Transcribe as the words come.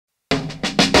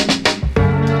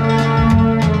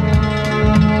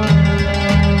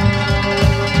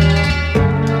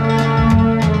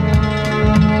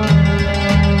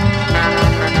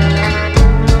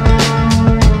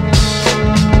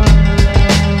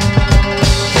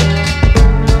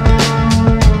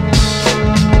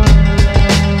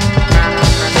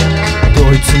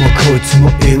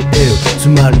イルつ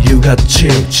まりYou got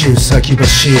chill chill 先は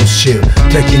シルシル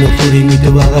敵の振り見て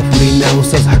我が振り直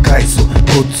さず破壊す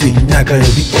ごっつい中指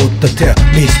折った手は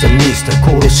ミスターミスタ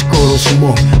ー殺し殺し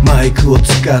もんマイクを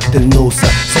使ってノーサ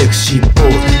セクシーポ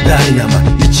ーズダイナマ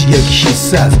一撃必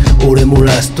殺俺も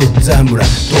ラストザムラ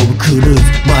飛ぶクルーズ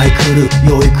マイクル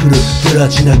酔い来るプラ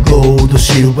チナゴールド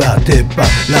シルバー鉄板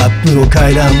ラップの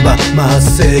回覧板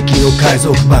末世紀の海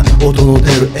賊版音の出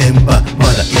る円盤ま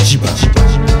だ一番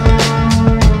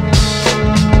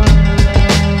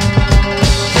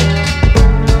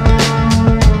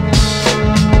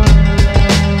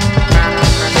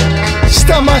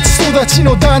下町育ち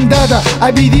のダンダダ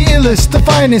I be the illest, the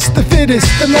finest, the fittest,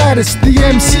 the maddest, the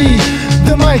MC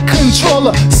The mic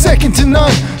controller, second to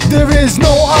none There is no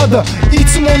other い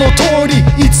つもの通り、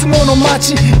いつもの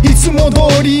街いつも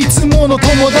通り、いつもの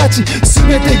友達す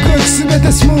べてグッすべ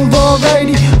てスムード帰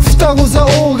り双子座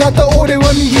大型俺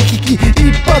は右利き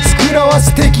一発食らわ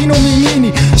す敵の耳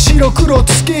に白黒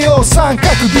つけよう三角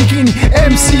ビキニ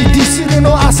MC ディスる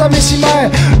の朝飯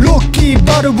前ロッキー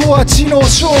バルボア知能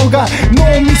障害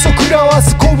脳みそ食らわ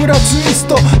すコブラツイス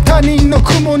ト他人の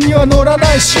雲には乗ら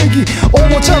ない主義お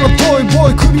もちゃのトイボ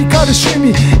ーイ首狩る趣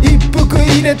味一服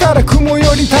入れたら雲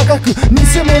より高く偽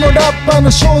物ラッパー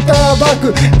のショーターバッ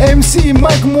ク MC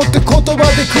マイク持って言葉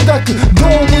で砕くド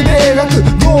ームで描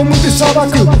くドームで裁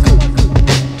く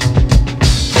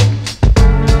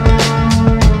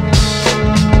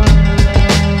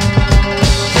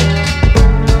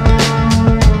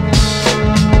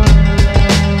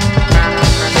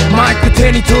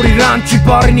手に取りランチ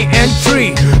バリにエントリ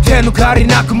ー手抜かり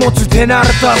なく持つ手慣れ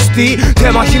たスティ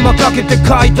手間暇かけて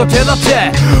書いた手立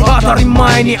て当たり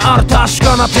前にある確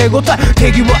かな手応え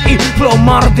手際いいフロー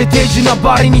まるで手品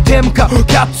バリに手向かう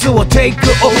キャッツをテイク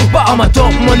オーバーマド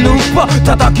マヌーバー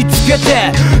叩きつけ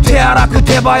て手荒く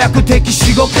手早く敵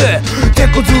しごく手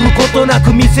こずることな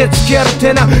く見せつける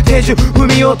手な手順踏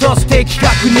み落とす的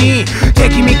確に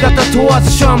敵味方問わず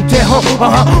ション手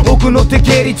本奥の手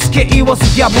蹴りつけ言わ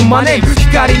すギャブマネー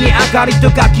光に明かりと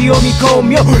書き読み巧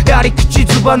妙やり口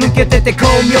ずば抜けてて巧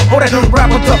妙俺のラ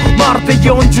ボとまるで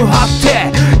48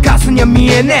手カスには見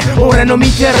えねえ俺の見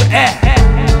てる絵